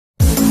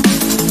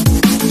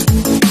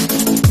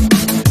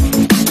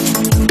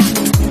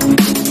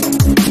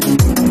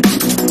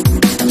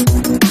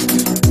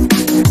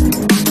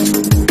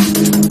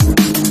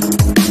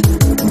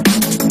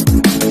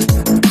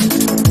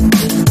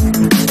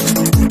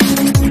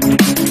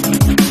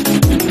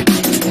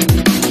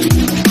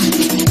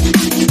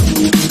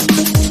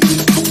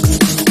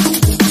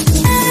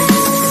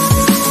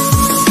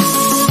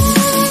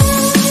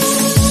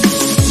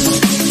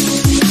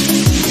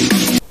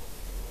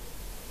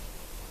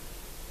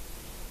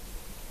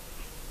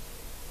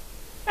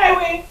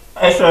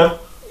Hey, Shirley.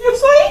 You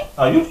see?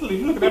 Oh, you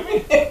looking at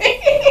me?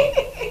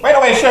 Wait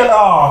a minute, Shirley.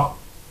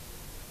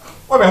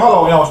 Wait a minute, hold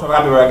on, y'all.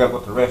 I'll be right back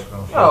with the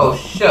restroom. Oh,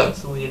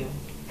 shucks, Willie.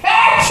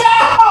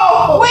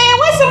 Catch-up! Will,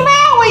 what's the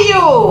matter with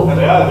you? That's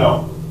the other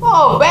joint.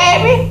 Oh,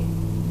 baby.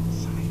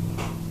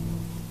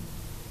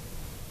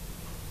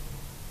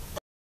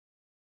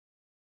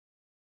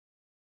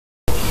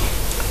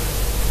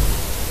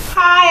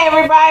 Hi,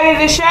 everybody.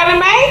 This is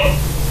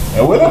SHIRLEYMAE.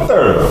 And we're the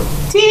third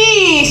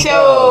TV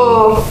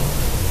show.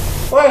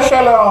 Well,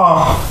 Shirley,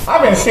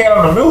 I've been seeing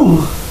on the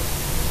news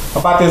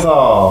about this,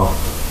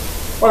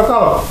 what they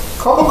call it?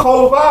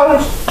 Coca-Cola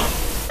virus?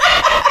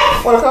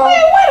 What they call it?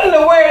 Wait, what in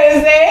the world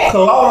is that?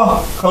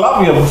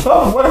 Columbia,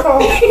 something. What they call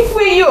it?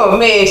 Will you a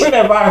mess? Where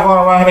that virus going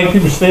around making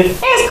people sick?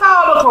 It's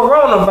called a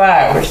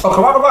coronavirus. Oh,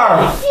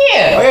 coronavirus?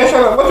 Yeah. Oh, yeah,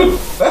 Shirley,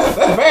 that's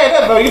bad.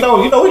 That, though. You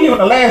know, we live in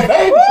the last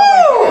days or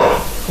something like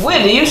that.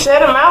 Willie, you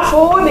shut him out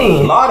for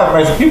then. Lord have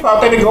mercy. People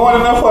out there, they going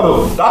in there for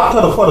the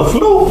doctor for the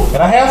flu, and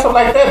I have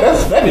something like that.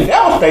 That'd be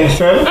devastating,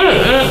 Shirley.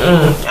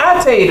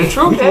 I tell you the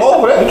truth. You too old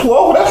for that. You too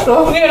old for that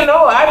stuff. You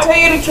know, I tell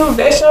you the truth.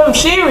 That's something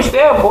serious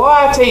there, boy.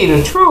 I tell you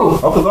the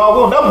truth. Oh, because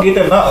we'll never get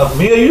that.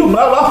 Me or you,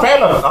 none of our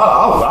family,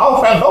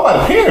 our family,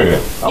 nobody,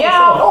 period.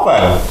 Yeah.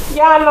 Nobody.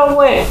 Y'all know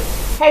what?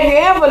 Have you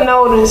ever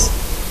noticed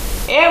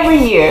every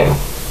year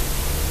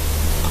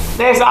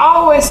there's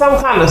always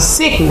some kind of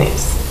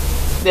sickness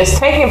that's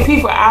taking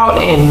people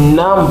out in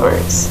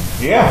numbers?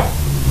 Yeah.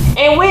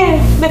 And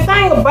when the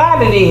thing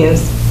about it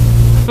is,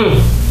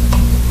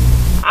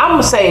 I'm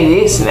gonna say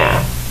this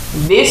now.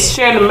 This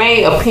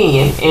SHIRLEYMAE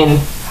opinion and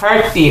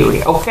her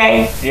theory,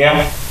 okay?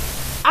 Yeah.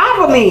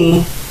 I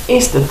believe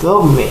it's the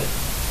government.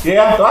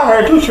 Yeah, so I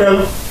heard too,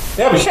 Shirley.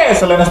 They have a chance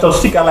to let that stuff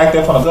stick out like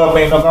that from the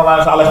government. No go around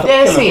and all that stuff.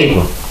 That's killing it.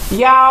 people.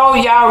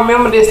 Y'all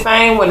remember this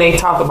thing when they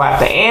talk about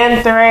the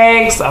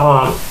anthrax,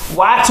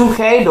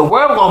 Y2K, the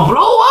world gonna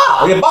blow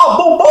up. Yeah, boom,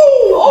 boom, boom.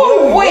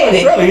 Oh, with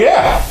it. Shirley,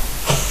 yeah.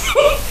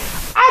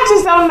 I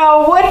just don't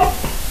know what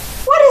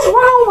is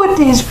wrong with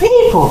these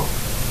people.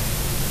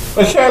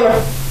 But Shirley,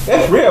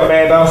 that's real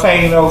bad, though. I'm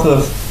saying, you know,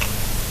 because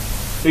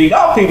the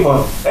young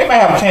people, they may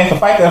have a chance to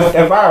fight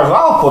that virus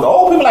off, but the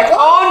old people like,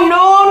 Oh,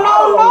 no.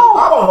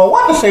 I don't know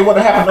what to say, what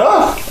happened to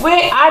us.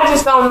 Well, I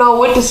just don't know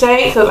what to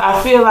say because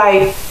I feel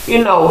like,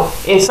 you know,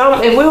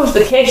 if we was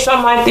to catch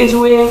something like this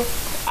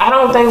with, I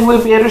don't think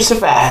we'd be able to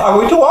survive.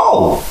 Like, we too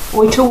old.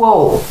 We're too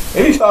old.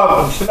 They need to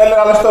start letting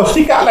all that stuff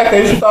stick out like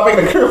that. They should start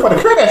making a cure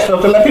that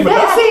stuff to let people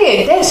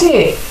die. That's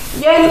it.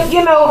 Yeah,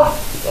 you know,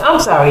 I'm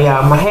sorry,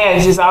 y'all. My hair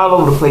is just all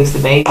over the place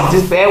today.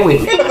 Just bear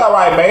with me. You look all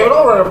right, baby.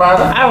 Don't worry about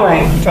it. All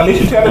right. At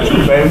least you tell the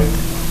truth, baby.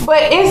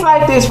 But it's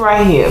like this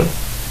right here.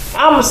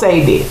 I'm going to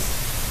say this.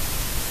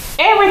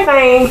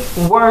 Everything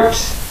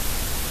works,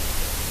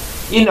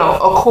 you know,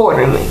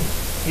 accordingly.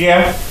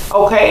 Yeah.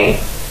 Okay?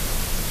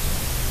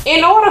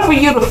 In order for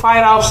you to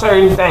fight off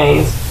certain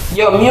things,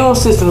 your immune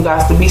system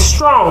got to be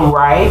strong,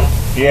 right?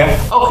 Yeah.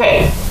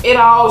 Okay. It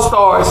all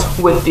starts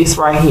with this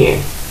right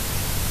here.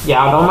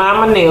 Y'all don't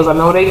mind my nails. I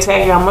know they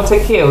tacky. I'm going to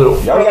take care of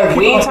it. Y'all gotta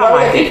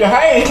keep your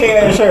hands clean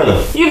and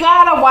Shirley. You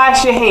got to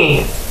wash your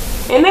hands.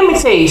 And let me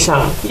tell you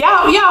something.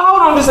 Y'all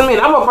hold on just a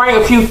minute. I'm going to bring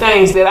a few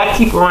things that I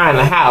keep around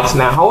the house.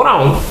 Now, hold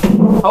on.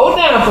 Hold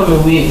down for me,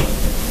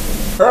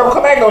 Willie. Girl,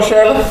 come back, go,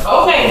 Shirley.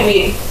 Okay,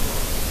 Willie.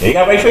 You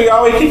gotta make sure you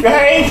always keep your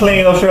hands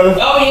clean, though, Shirley.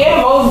 Oh,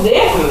 yeah, most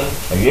definitely.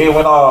 And yeah,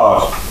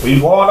 when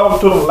you going over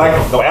to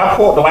the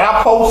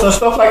outposts and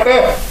stuff like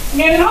that,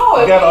 You know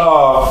it. you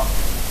gotta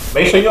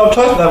make sure you don't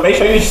touch them. Make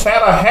sure you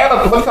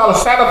what you call it,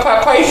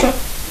 sanitation.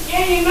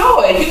 Yeah, you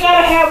know it. You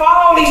got to have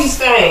all these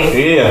things.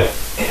 Yeah.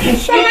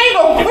 Shirley, ain't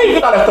no, where you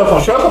get all that stuff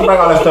from, Shirley? Come bring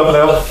all that stuff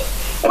there.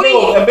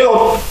 That big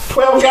old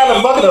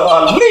 12-gallon bucket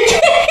of bleach.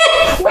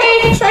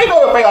 Wait, Shirley, you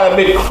don't bring all that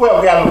big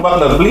 12-gallon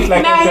bucket of bleach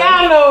like Now, that.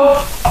 y'all know.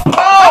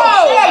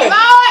 Oh, Shirley.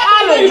 Lord,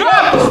 I done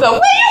dropped the stuff.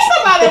 Where you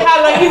somebody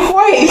holler you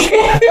crazy?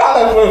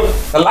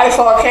 The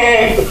Lysol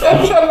can.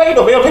 Shirley, you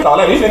don't be able to take all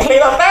that. You should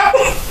clean up now.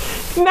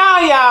 No,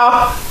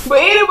 y'all.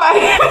 But anybody,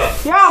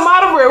 y'all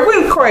might have been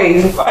really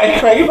crazy. Hey,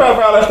 Craig, you better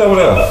bring all that stuff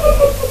over there.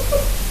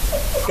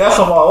 Got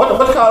some,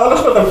 what's it called?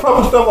 Let's put the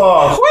proper stuff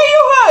on. Where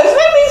you hush?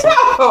 Let me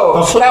talk.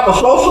 Don't slap or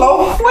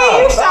slow.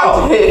 Where you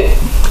stop it?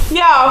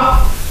 Y'all,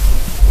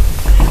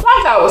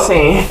 like I was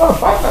saying, Oh,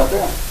 fight out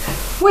there.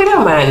 we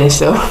don't mind this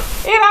show.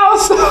 It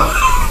also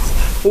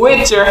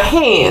with your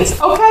hands,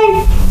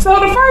 okay? So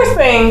the first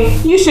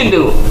thing you should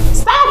do,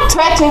 stop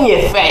touching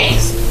your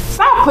face.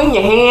 Stop putting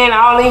your hand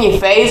all in your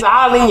face,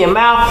 all in your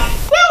mouth.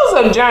 Those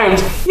are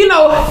germs. You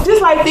know,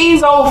 just like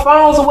these old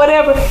phones or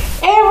whatever,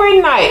 every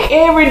night,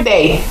 every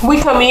day, we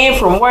come in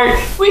from work,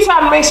 we try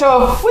to make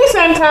sure we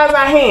sanitize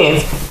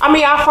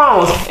our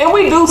phones. And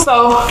we do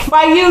so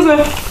by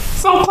using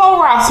some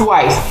Clorox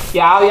wipes.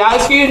 Y'all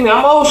excuse me,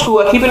 I'm old school.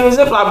 I keep it in a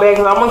Ziploc bag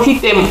because I want to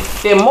keep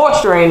them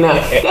moisture in there.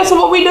 That's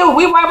what we do.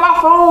 We wipe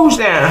our phones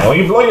down. When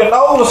you blow your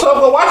nose or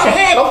something, go wash your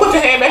hand. Don't put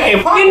your hand back in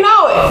your pocket. You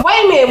know it.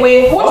 Wait a minute,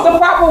 Will. What's the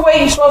proper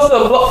way you're supposed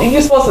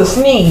to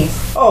sneeze?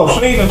 Oh,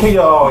 sneeze into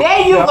your...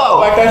 There you go.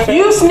 Like that shit?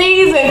 You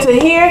sneeze into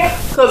here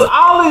because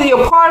all of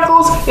your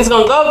particles It's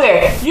gonna go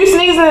there. You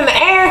sneezing in the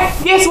air,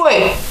 guess what?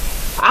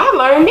 I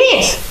learned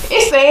this.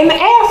 It stay in the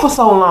air for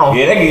so long.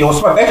 Yeah, they get you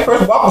smart. Next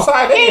person walk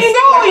beside, they get sick.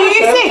 You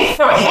get sick.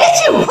 I'm like, hit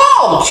you.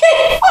 Oh,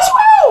 shit. What's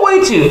wrong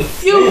with you?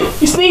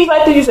 You sneeze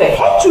like that, you say,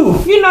 hit you.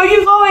 You know,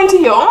 you go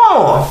into your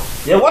arm.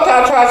 Yeah, one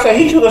time I tried to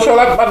say hit you to show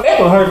like my neck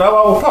was hurting. I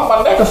was top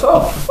my neck or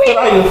something. Then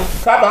I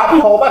tried to help me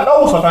hold my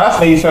nose sometimes. I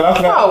sneeze, so I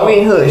forgot. Oh,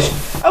 we hush.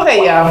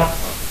 Okay, y'all.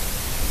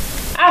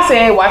 I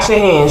said wash your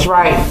hands,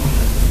 right?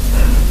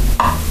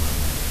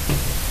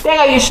 There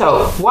go your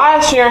show.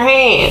 Wash your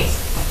hands.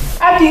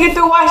 After you get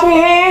through washing your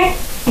hands,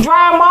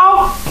 dry them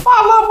off,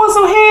 follow up with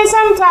some hand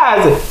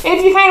sanitizer. If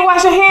you can't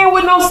wash your hand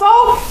with no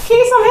soap, keep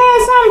some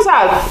hand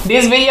sanitizer.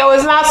 This video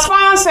is not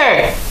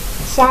sponsored.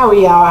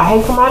 Sorry, y'all. I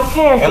hate to come out of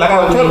character. And like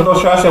I was telling those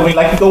shows, I said, when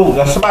like you go,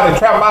 somebody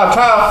trapping out of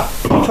town,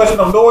 you touching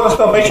them doors and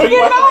stuff, make sure you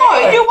wash your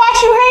hands. You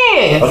wash your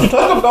hands. Don't you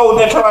touch them doors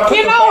and then turn around and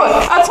touch You know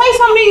it. I'll take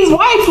some of these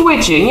wipes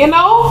with you, you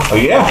know? Oh,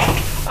 yeah.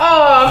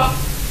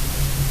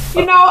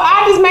 You know,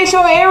 I just make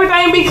sure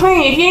everything be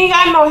clean. If you ain't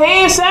got no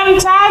hand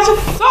sanitizer,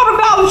 go to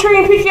Dollar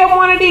Tree and pick up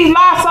one of these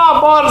Lysol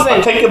bottles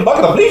and take your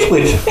bucket of bleach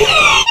with you.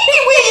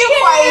 You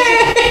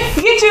crazy.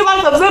 Get you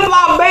like a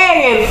Ziploc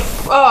bag and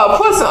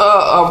put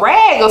a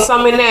rag or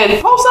something in there and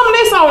post some of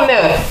this on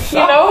there.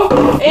 You know,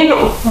 and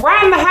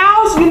around the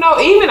house, you know,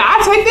 even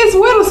I take this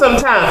with us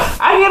sometimes.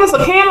 I get us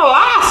a can of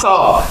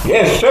Lysol.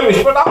 Yes, Shirley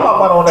spent all my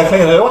money on that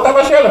cleaning. What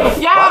about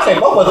Shirley? Yeah. I say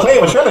both of us clean,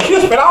 but Shirley,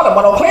 she'll spend all the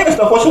money on cleaning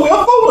stuff before she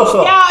will food or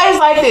something. Y'all, it's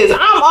like this.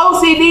 I'm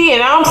OCD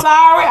and I'm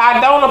sorry. I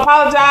don't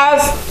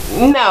apologize.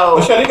 No.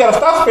 But Shirley, you gotta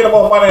stop spending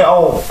more money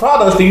on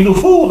products than you do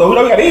food, though. We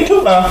know you gotta eat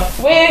too now.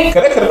 When?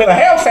 Cause that could have been a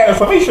ham sandwich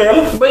for me,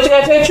 Shirley. But you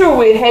gotta tell the truth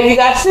with. Have you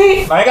got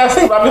sick? I ain't got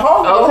sick, but I be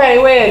hungry. Okay,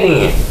 well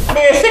then.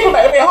 Being sick with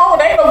that, being hungry,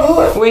 that ain't no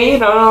good. Well, you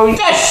don't know.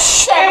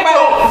 Just shut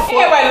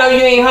Everybody know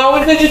you ain't hungry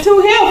because you're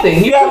too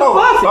healthy. You yeah, too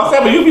fluffy. I'm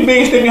saying, but you be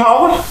big and still be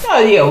hungry.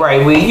 Oh yeah, right.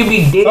 Well, you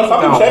be dead.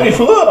 Some people say every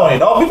fluid on you.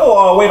 Don't be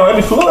no wait on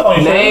every fluid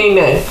on you. There ain't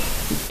nothing.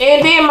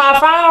 And then my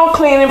final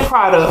cleaning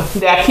product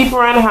that I keep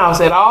around the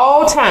house at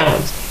all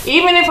times,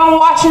 even if I'm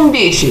washing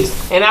dishes,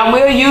 and I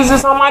will use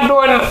this on my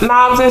door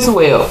knobs as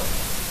well.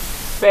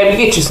 Baby,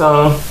 get you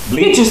some.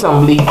 Bleach. Get you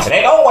some bleach. It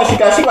ain't no one she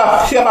got. She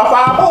got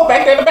 5 more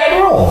back there in the back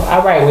room.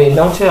 All right, wait.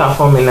 Don't tell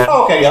for me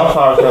now. Okay, I'm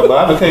sorry, sir, but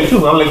I'm gonna tell you the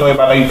truth. I'm letting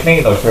everybody know you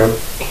clean though, sir.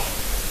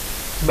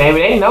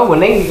 Baby, they know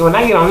when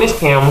I get on this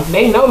camera,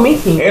 they know me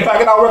clean. Every time I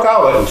get out work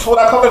out, as soon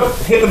as I come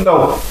in, hit the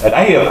door, and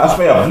I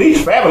smell bleach,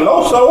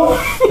 fabuloso,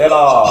 that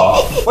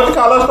what you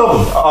call that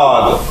stuff?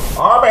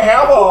 Arm and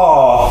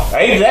Hammer,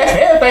 Ajax,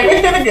 everything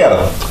mixed in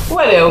together.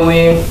 Whatever,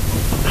 man.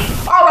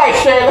 All right,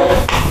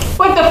 Shirley.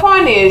 But the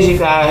point is, you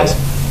guys,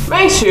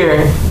 make sure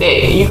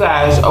that you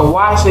guys are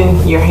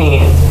washing your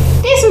hands.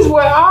 This is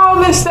where all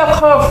this stuff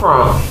come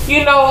from.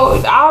 You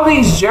know, all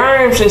these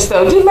germs and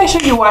stuff. Just make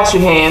sure you wash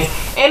your hands.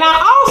 And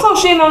I also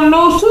seen on the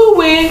news too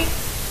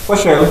with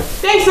What's Shirley?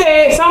 they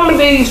said some of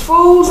these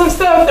foods and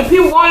stuff that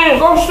people going in the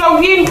grocery store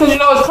getting, because you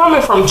know it's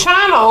coming from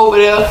China over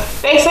there.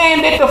 They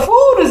saying that the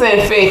food is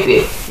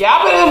infected.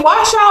 Y'all better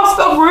wash y'all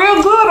stuff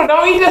real good or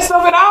don't eat that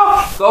stuff at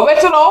all. Go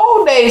back to the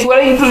old days where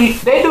they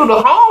do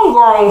the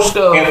homegrown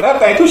stuff. And another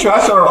thing too, sure,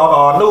 I saw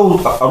on news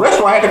a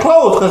restaurant had to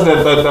close because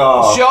the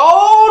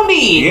Sure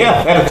did.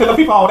 yeah, they had to tell the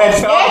people on that.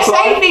 Yes,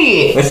 they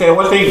did. They said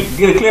once they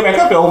get it clear back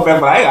up, they open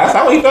back. But I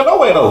don't eat that no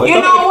way though. You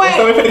know what?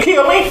 So they finna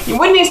kill me.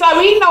 We need to stop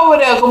eating over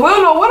there because we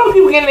don't know where them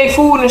people getting their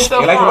food and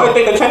stuff Like from. you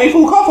think the Chinese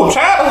food come from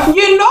China?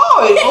 You know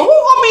it. Who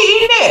gonna be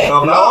eating that?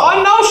 No.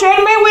 No,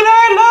 Shirleymae, we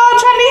don't love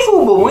Chinese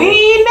food, but we ain't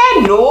eating that.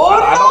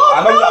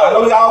 I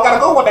know y'all gotta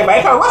go one day, but I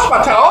ain't trying to rush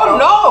my time. Oh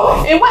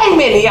no. And wait a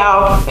minute,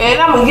 y'all.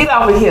 And I'm gonna get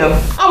off of here.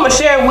 I'm gonna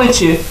share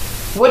with you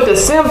what the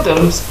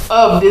symptoms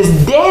of this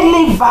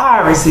deadly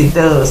virus it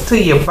does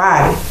to your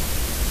body.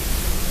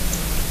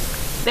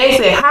 They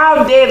said,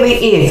 how deadly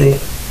is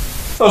it?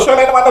 So sure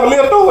they nobody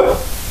never live through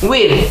it.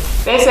 With it.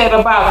 They said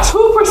about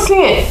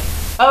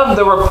 2% of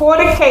the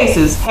reported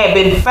cases have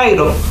been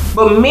fatal,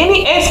 but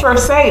many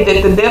experts say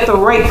that the death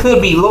rate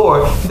could be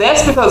lower.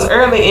 That's because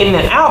early in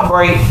the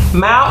outbreak,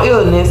 mild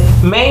illness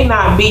may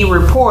not be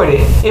reported.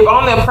 If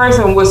only a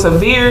person was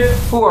severe,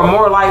 who are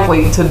more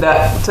likely to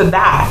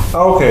die.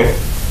 Okay.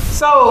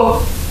 So,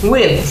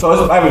 with it.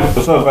 So by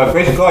the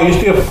grace of God, you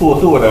still pull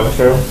through it,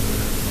 sure.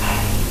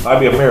 Might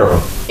be a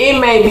miracle. It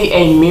may be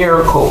a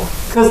miracle.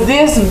 Because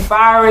this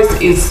virus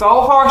is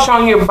so harsh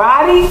on your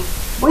body,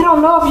 we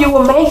don't know if you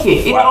will make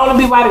it. It'll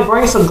only be by the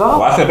grace of God.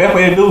 Well, I said best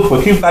way to do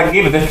for keep not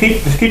getting it.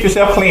 Just keep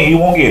yourself clean. You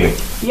won't get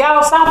it.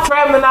 Y'all stop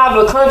traveling out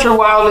of the country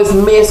while this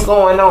mess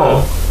going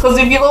on. Because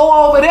if you go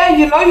over there,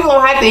 you know you're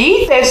going to have to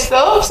eat that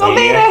stuff. So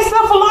leave that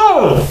stuff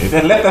alone.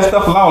 Just let that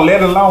stuff alone.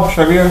 Let it alone,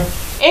 Shavir.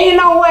 And you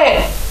know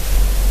what?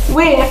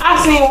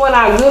 I seen one of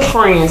our good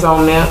friends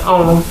on there,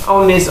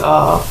 on this,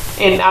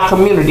 in our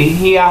community.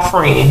 He our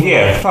friend.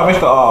 Yeah,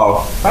 Mr.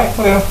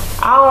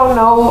 I don't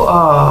know,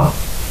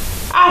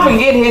 I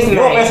forget his name. You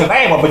don't mention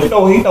name, but you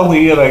know he know who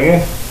he is, I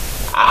guess.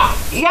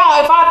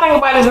 Y'all, if I think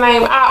about his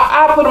name,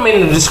 I'll put him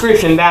in the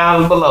description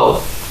down below.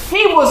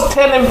 He was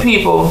telling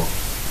people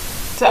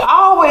to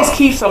always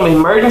keep some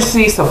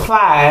emergency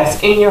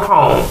supplies in your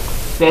home.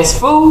 That's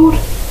food,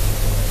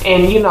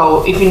 and you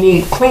know, if you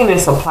need cleaning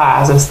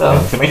supplies and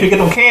stuff. So make sure you get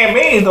them canned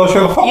beans, though,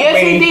 sugar.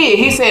 Yes, he did.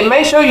 He said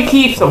make sure you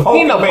keep some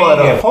peanut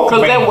butter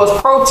because that was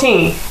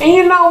protein. And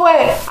you know what?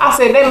 I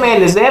said that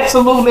man is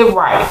absolutely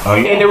right. Oh,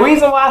 yeah. And the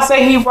reason why I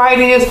say he right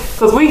is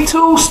because we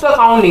too stuck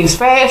on these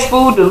fast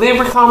food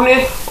delivery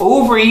companies,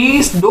 Uber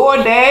Eats,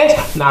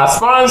 DoorDash, not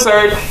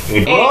sponsored.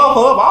 They glove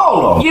up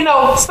all of them. You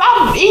know,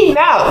 stop eating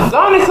out. Go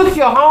on and cook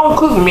your home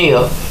cooked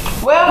meal.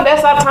 Well,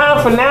 that's our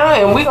time for now,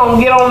 and we're going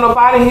to get on up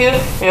out of here,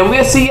 and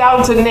we'll see y'all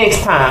until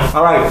next time.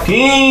 All right,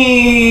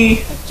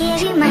 peace. Give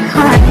you my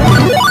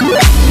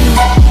heart.